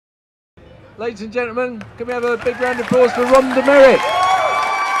Ladies and gentlemen, can we have a big round of applause for Rhonda Merrick?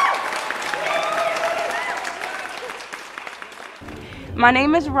 My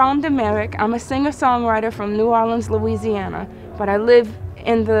name is Rhonda Merrick. I'm a singer-songwriter from New Orleans, Louisiana, but I live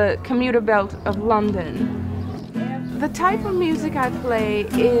in the commuter belt of London. The type of music I play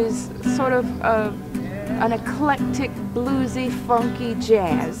is sort of an eclectic, bluesy, funky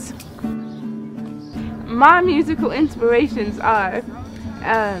jazz. My musical inspirations are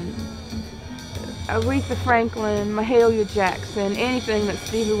Aretha Franklin, Mahalia Jackson, anything that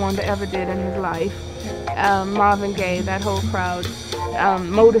Stevie Wonder ever did in his life, Marvin Gaye, that whole crowd,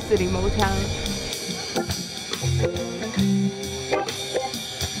 Motor City, Motown.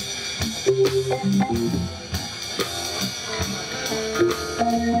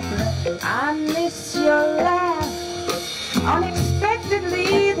 I miss your laugh,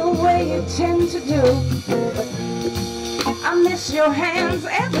 unexpectedly the way you tend to do. I miss your hands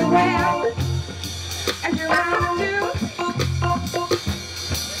everywhere, and your eyes too.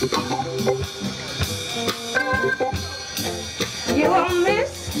 You are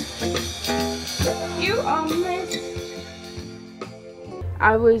missed, you are missed.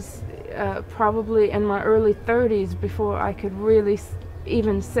 I was probably in my early 30s before I could really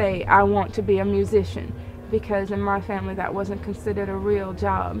even say I want to be a musician, because in my family that wasn't considered a real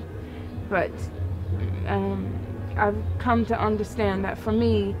job. But I've come to understand that for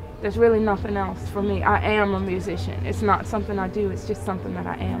me, there's really nothing else for me. I am a musician. It's not something I do, it's just something that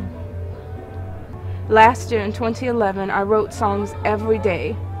I am. Last year in 2011, I wrote songs every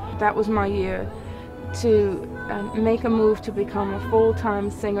day. That was my year to make a move to become a full-time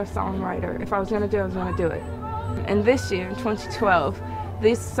singer-songwriter. If I was going to do it, I was going to do it. And this year, in 2012,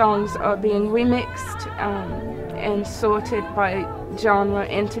 these songs are being remixed and sorted by genre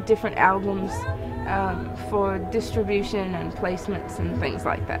into different albums for distribution and placements and things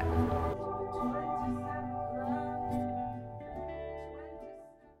like that.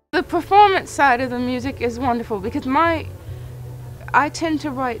 The performance side of the music is wonderful because I tend to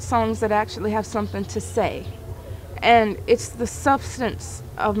write songs that actually have something to say, and it's the substance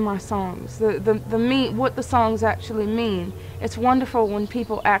of my songs, what the songs actually mean. It's wonderful when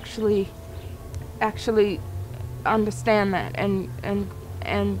people actually understand that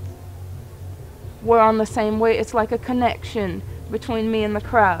and we're on the same way. It's like a connection between me and the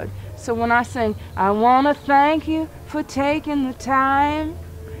crowd. So when I sing, I want to thank you for taking the time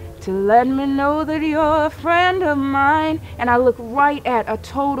to let me know that you're a friend of mine, and I look right at a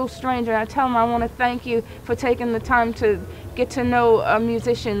total stranger and I tell them I want to thank you for taking the time to get to know a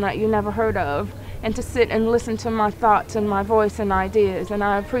musician that you never heard of, and to sit and listen to my thoughts and my voice and ideas, and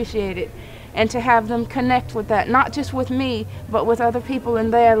I appreciate it. And to have them connect with that, not just with me, but with other people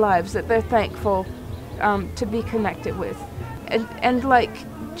in their lives that they're thankful to be connected with. And like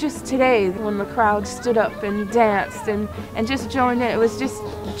just today, when the crowd stood up and danced and just joined in, it was just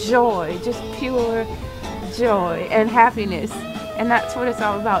joy, just pure joy and happiness. And that's what it's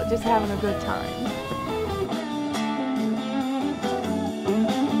all about, just having a good time.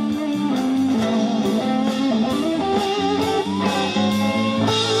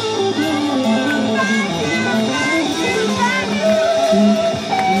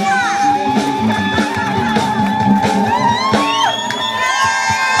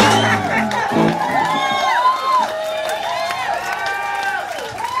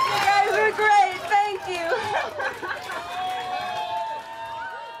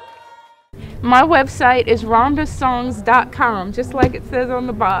 My website is rhondasongs.com, just like it says on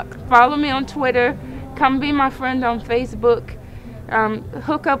the box. Follow me on Twitter. Come be my friend on Facebook.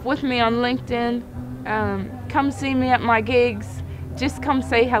 Hook up with me on LinkedIn. Come see me at my gigs. Just come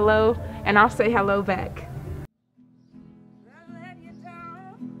say hello, and I'll say hello back.